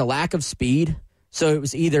was a lack of speed. So it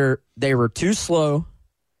was either they were too slow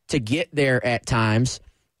to get there at times,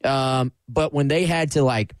 but when they had to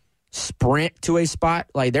like sprint to a spot,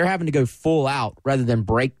 like they're having to go full out rather than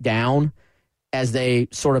break down as they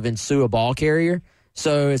sort of ensue a ball carrier.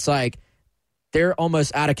 So it's like they're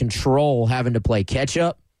almost out of control having to play catch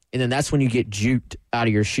up. And then that's when you get juked out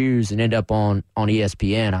of your shoes and end up on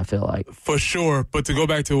ESPN, I feel like. For sure. But to go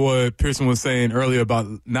back to what Pearson was saying earlier about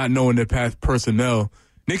not knowing their past personnel,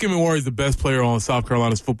 Nick Emenwari is the best player on South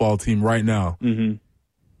Carolina's football team right now. Mm-hmm.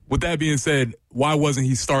 With that being said, why wasn't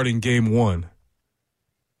he starting game one?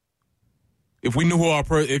 If we knew who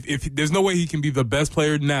if there's no way he can be the best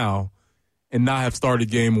player now and not have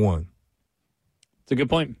started game one. It's a good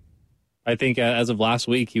point. I think as of last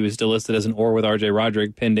week, he was still listed as an or with R.J.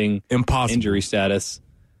 Roderick pending injury status.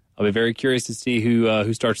 I'll be very curious to see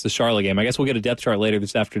who starts the Charlotte game. I guess we'll get a depth chart later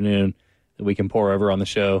this afternoon that we can pour over on the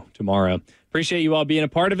show tomorrow. Appreciate you all being a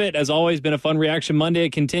part of it. As always, been a fun Reaction Monday.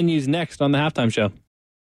 It continues next on the Halftime Show.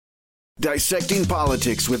 Dissecting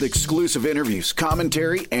politics with exclusive interviews,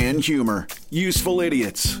 commentary, and humor. Useful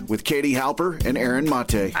Idiots with Katie Halper and Aaron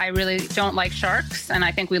Mate. I really don't like sharks, and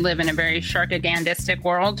I think we live in a very sharkagandistic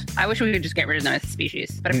world. I wish we could just get rid of them as a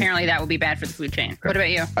species, but apparently that would be bad for the food chain. What about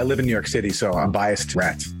you? I live in New York City, so I'm biased to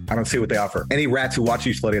rats. I don't see what they offer. Any rats who watch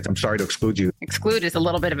Useful Idiots, I'm sorry to exclude you. Exclude is a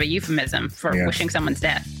little bit of a euphemism for wishing someone's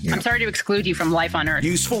death. Yeah. I'm sorry to exclude you from life on Earth.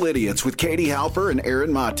 Useful Idiots with Katie Halper and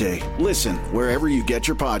Aaron Mate. Listen wherever you get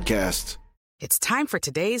your podcasts. It's time for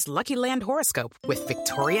today's Lucky Land horoscope with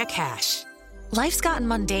Victoria Cash. Life's gotten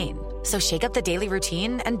mundane, so shake up the daily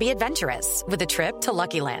routine and be adventurous with a trip to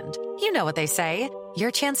Lucky Land. You know what they say,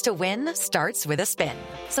 your chance to win starts with a spin.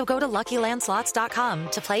 So go to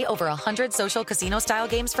LuckyLandSlots.com to play over 100 social casino-style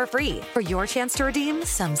games for free for your chance to redeem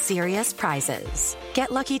some serious prizes.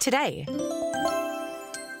 Get lucky today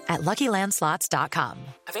at LuckyLandSlots.com.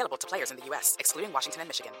 Available to players in the U.S., excluding Washington and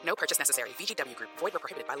Michigan. No purchase necessary. VGW Group. Void where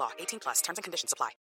prohibited by law. 18+. Terms and conditions apply.